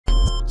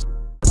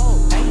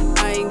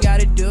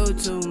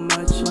do too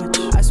much.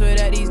 I swear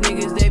that these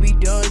niggas, they be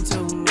doing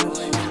too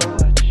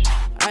much.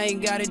 I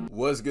ain't got it.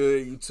 What's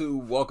good,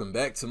 YouTube? Welcome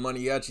back to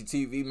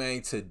MANIACITV,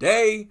 man.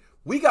 Today,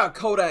 we got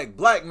Kodak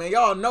Black, man.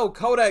 Y'all know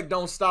Kodak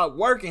don't stop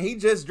working. He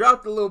just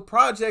dropped a little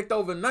project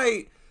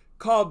overnight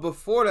called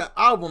Before the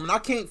Album. And I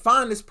can't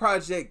find this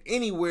project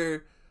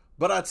anywhere,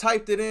 but I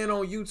typed it in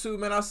on YouTube,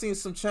 man. I seen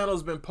some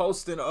channels been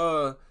posting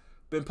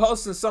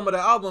some of the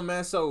album,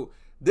 man. So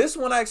this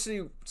one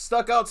actually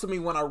stuck out to me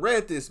when I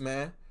read this,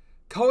 man.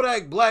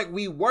 Kodak Black,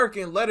 we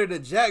working, letter to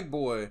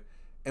Jackboy.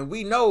 And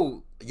we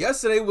know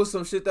yesterday was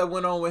some shit that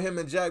went on with him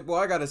and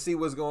Jackboy. I got to see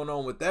what's going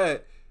on with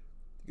that.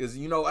 Because,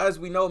 you know, as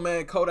we know,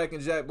 man, Kodak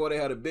and Jackboy, they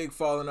had a big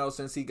falling out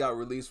since he got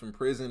released from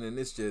prison. And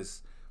it's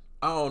just,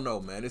 I don't know,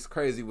 man. It's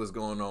crazy what's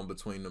going on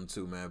between them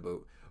two, man.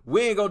 But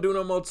we ain't going to do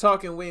no more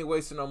talking. We ain't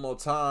wasting no more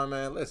time,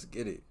 man. Let's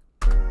get it.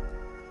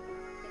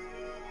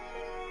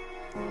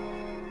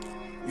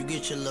 You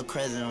get your little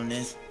credit on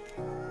this.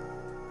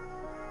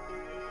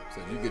 So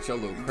you get your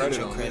little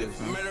credit on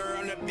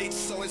this.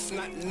 So it's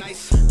not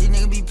nice. These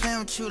niggas be playing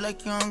with you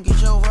like you don't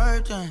get your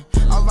word done.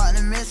 I'm about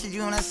to message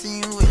you when I see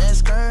you with that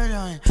skirt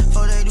on.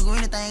 Before they do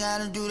anything, I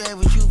gotta do that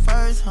with you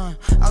first, huh?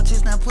 I'll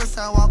chase that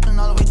pussy, walking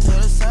all the way to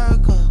the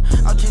circle.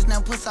 I'll chase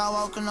that pussy,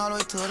 walking all the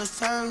way to the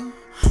circle.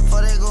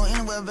 Before they go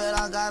anywhere, but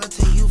I gotta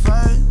take you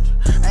first.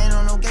 I ain't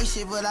on no gay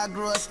shit, but I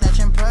grew up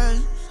snatching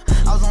purse.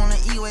 I was on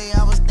the E-way,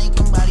 I was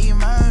thinking about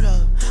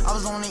E-murder. I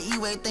was on the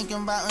E-way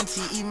thinking about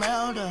Auntie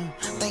E-murder.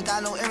 Think I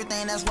know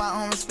everything, that's why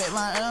I don't respect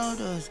my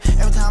elders.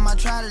 Every time I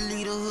try to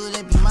lead the hood,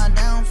 that be my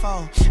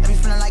downfall. I be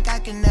feeling like I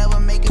can never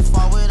make it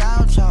far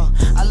without y'all.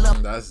 I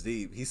love. That's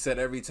deep. He said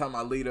every time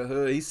I lead the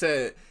hood, he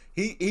said,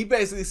 he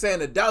basically saying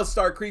the doubts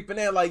start creeping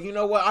in. Like, you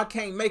know what? I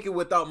can't make it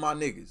without my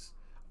niggas.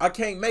 I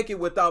can't make it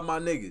without my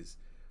niggas.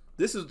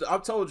 This is, I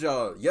told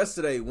y'all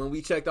yesterday when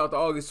we checked out the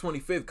August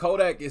 25th,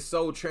 Kodak is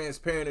so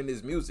transparent in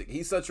his music.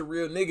 He's such a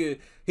real nigga.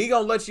 He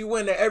gonna let you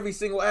into every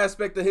single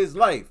aspect of his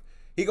life.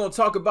 He gonna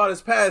talk about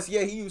his past.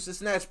 Yeah, he used to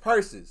snatch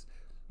purses.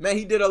 Man,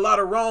 he did a lot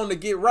of wrong to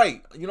get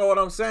right. You know what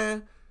I'm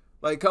saying?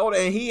 Like Kodak,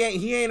 and he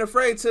ain't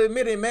afraid to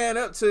admit it, man,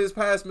 up to his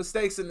past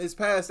mistakes and his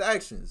past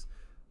actions.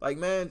 Like,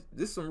 man,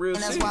 this is some real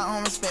shit. That's why I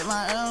don't respect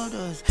my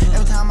elders.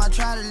 Every time I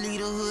try to lead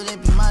the hood,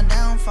 it be my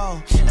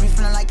downfall. I be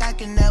feeling like I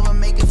can never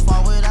make it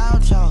far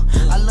without y'all.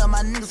 I love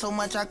my niggas so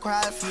much I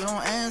cry if you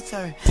don't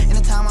answer.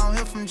 Anytime I don't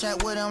hear from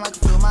Jack with him, I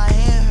can feel my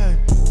head hurt.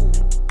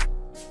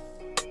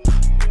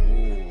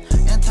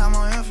 Anytime I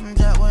don't hear from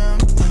Jack with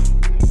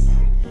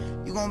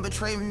him, you gonna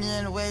betray me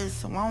anyway,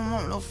 so I don't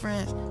want no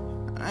friends.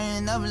 I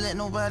ain't never let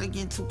nobody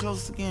get too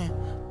close again.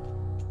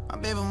 My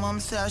baby mama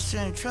said I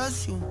shouldn't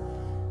trust you.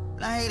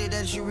 I hated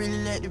that you really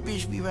let the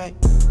bitch be right.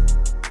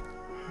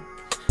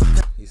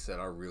 He said,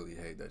 I really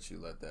hate that you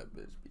let that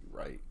bitch be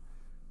right.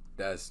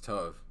 That's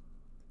tough.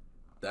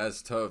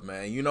 That's tough,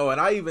 man. You know, and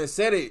I even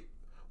said it.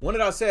 When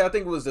did I say? I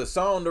think it was the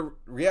song, the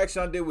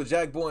reaction I did with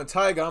Jackboy and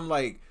Tiger. I'm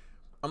like,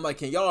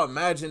 can y'all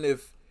imagine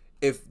if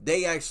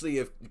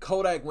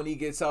Kodak, when he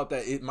gets out,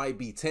 that it might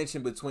be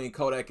tension between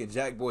Kodak and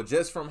Jackboy,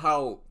 just from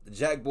how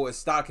Jackboy's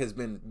stock has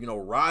been, you know,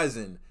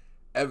 rising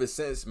ever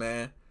since,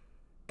 man.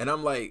 And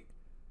I'm like,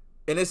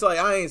 and it's like,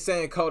 I ain't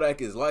saying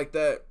Kodak is like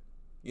that,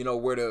 you know,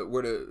 where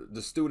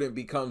the student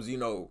becomes, you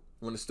know,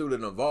 when the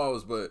student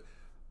evolves, but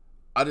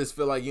I just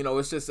feel like, you know,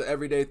 it's just an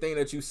everyday thing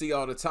that you see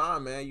all the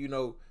time, man. You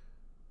know,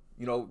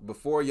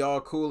 before y'all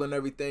cool and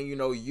everything, you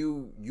know,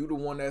 you the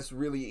one that's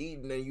really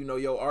eating, and, you know,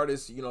 your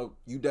artists, you know,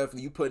 you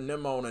putting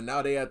them on, and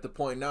now they at the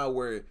point now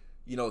where,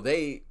 you know,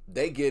 they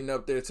getting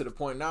up there to the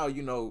point now,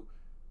 you know,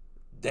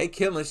 they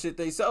killing shit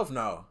they self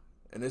now.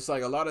 And it's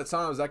like a lot of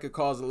times that could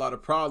cause a lot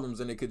of problems,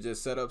 and it could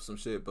just set up some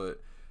shit.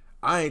 But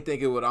I ain't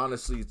think it would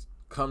honestly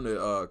come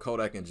to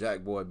Kodak and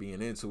Jackboy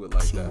being into it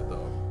like that,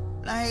 though.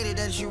 I hated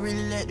that you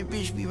really let the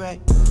bitch be right.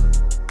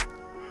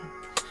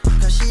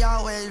 Cause she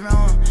always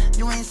wrong.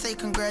 You ain't say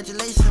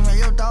congratulations when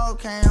your dog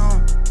came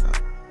home.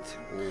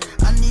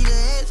 I need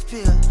an X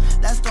pill.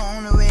 That's the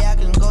only way I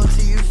can go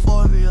to you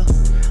for real.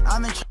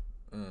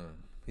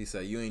 He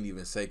said you ain't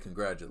even say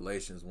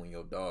congratulations when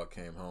your dog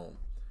came home.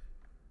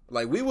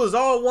 Like, we was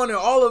all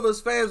wondering, all of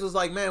us fans was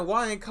like, man,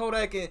 why ain't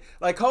Kodak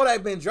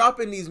Kodak been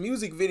dropping these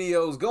music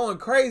videos going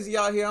crazy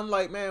out here? I'm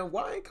like, man,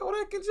 why ain't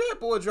Kodak and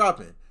Jackboy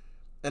dropping?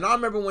 And I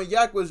remember when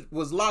Yak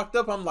was locked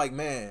up, I'm like,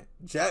 man,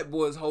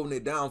 Jackboy's holding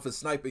it down for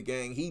Sniper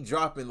Gang. He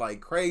dropping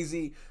like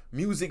crazy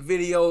music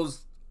videos,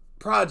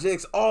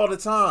 projects all the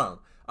time.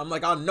 I'm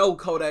like, I know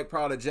Kodak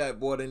proud of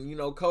Jackboy, and, you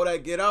know,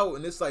 Kodak get out,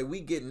 and it's like we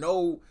get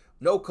no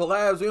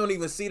collabs. We don't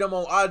even see them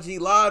on IG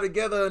Live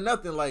together or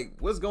nothing. Like,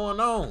 what's going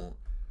on?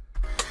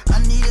 I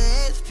need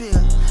an X pill.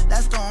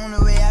 That's the only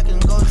way I can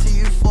go to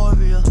you for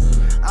real.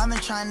 I've been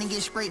trying to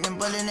get straightening,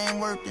 but it ain't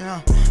working,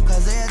 huh?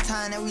 Cause every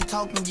time that we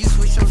talking, you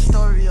switch your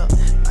story up.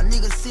 A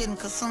nigga sitting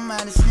cause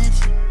somebody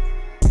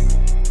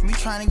snitching. We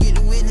trying to get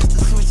the witness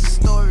to switch the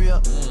story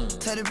up.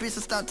 Tell the bitch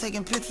to stop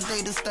taking pictures,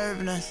 they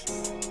disturbing us.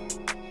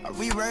 Are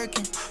we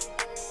working?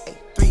 Hey,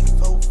 3,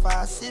 4,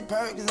 5, 6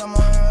 perks, I'm on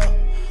the road.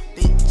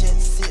 Bitch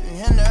just sitting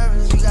here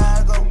nervous, we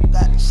gotta go.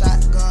 Got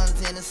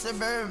shotguns and it's a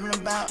bourbon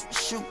about to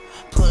shoot.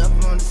 Pull up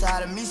on the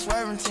side of me,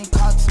 swerving, 10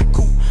 cars to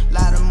coupe.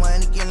 Lot of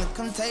money getting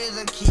contagious,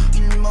 I keep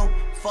getting more.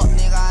 Fuck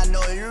nigga, I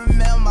know you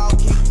remember, I'm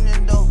kicking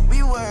the door.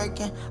 We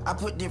working, I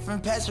put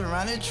different packs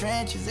around the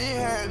trenches, it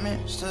hurt me.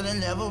 Should've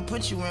never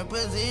put you in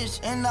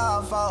position, and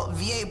our fault.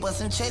 VA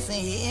busting checks and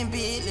hitting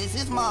bidless,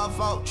 it's my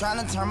fault.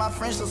 Trying to turn my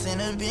friendships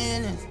into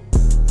business.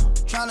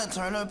 Trying to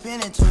turn a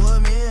penny into a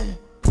million.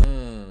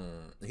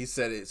 He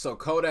said it. So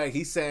Kodak,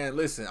 he's saying,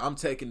 listen, I'm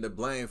taking the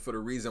blame for the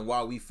reason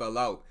why we fell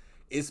out.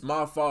 It's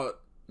my fault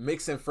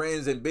mixing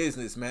friends and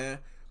business, man.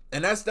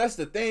 And that's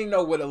the thing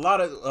though, with a lot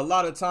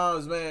of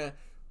times, man,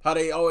 how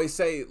they always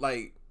say,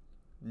 like,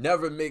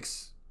 never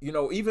mix, you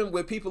know, even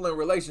with people in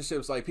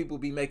relationships, like people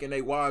be making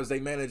their wives, they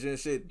managing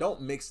shit.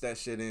 Don't mix that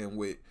shit in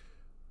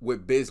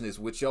with business,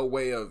 with your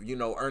way of, you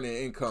know, earning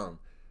income.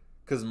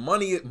 Cause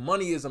money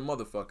is a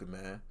motherfucker,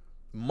 man.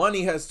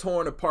 Money has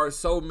torn apart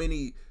so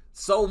many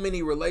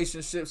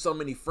relationships, so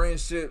many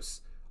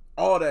friendships,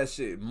 all that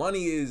shit.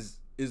 Money is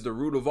the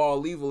root of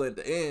all evil at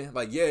the end.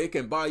 Like, yeah, it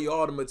can buy you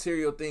all the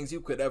material things you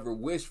could ever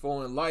wish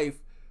for in life,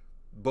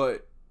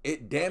 but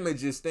it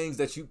damages things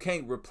that you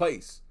can't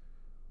replace.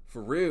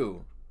 For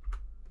real.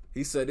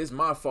 He said, it's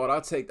my fault.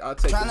 I take the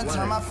blame. Trying to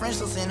turn my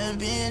friendships into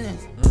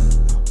business.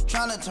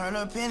 Trying to turn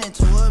a penny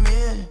into a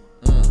million.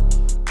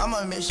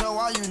 I'ma make sure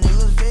all you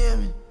niggas feel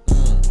me.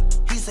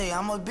 He say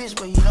I'm a bitch,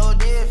 but you know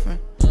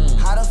different.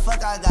 How the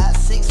fuck I got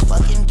 6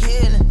 fucking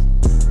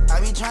killings? I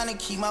be trying to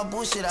keep my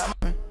bullshit out.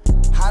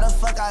 How the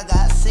fuck I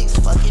got 6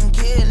 fucking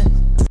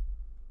killings?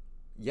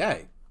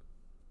 Yay,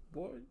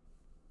 boy.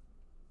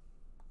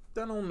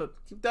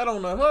 Keep that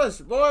on the hush,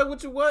 boy.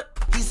 What?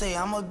 He say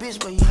I'm a bitch,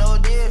 but you know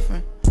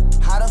different.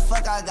 How the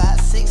fuck I got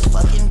 6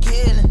 fucking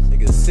killings?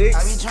 Nigga, 6.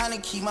 I be trying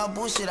to keep my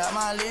bullshit out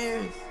my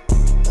lyrics.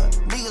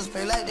 Niggas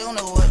play like they don't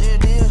know what they're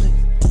dealing.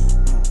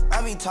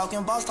 I be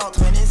talking boss talk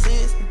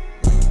 26.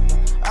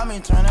 I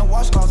mean turning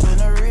washcloths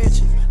into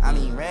riches. I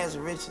mean rags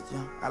and riches,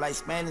 yeah. I like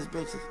Spanish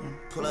bitches, yeah.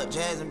 Pull up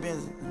jazz and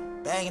business, yeah.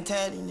 Bag and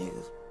tag these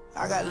niggas.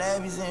 I got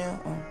labbies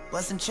in,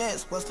 busting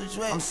checks, what's the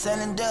dread? I'm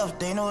selling death,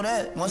 they know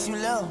that. Once you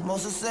left, more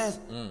success.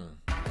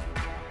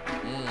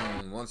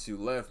 Once you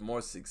left,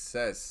 more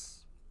success.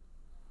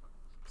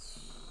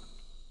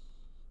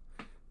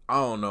 I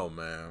don't know,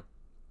 man.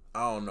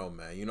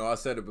 You know, I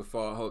said it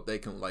before. I hope they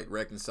can, like,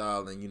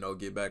 reconcile and, you know,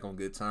 get back on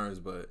good terms.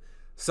 But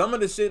some of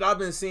the shit I've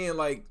been seeing,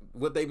 like,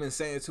 what they've been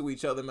saying to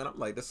each other, man, I'm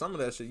like, some of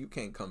that shit you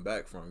can't come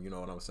back from. You know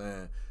what I'm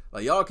saying?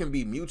 Like, y'all can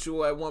be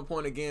mutual at one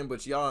point again,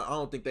 but y'all, I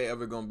don't think they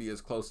ever gonna be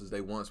as close as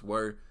they once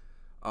were.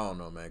 I don't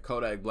know, man.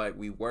 Kodak Black,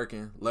 we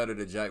working. Letter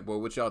to Jackboy.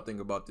 What y'all think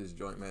about this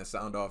joint, man?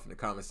 Sound off in the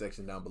comment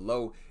section down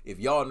below. If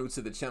y'all new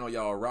to the channel,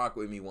 y'all rock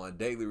with me. Want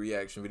daily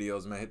reaction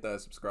videos, man, hit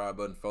that subscribe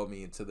button. Follow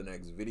me into the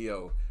next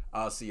video.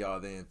 I'll see y'all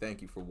then.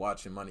 Thank you for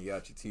watching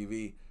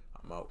MANIACITV.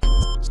 I'm out.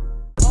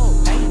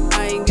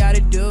 I ain't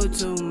gotta do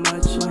too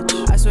much.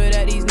 I swear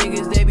that these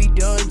niggas, they be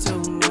doing too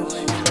much.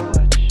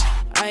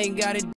 I ain't gotta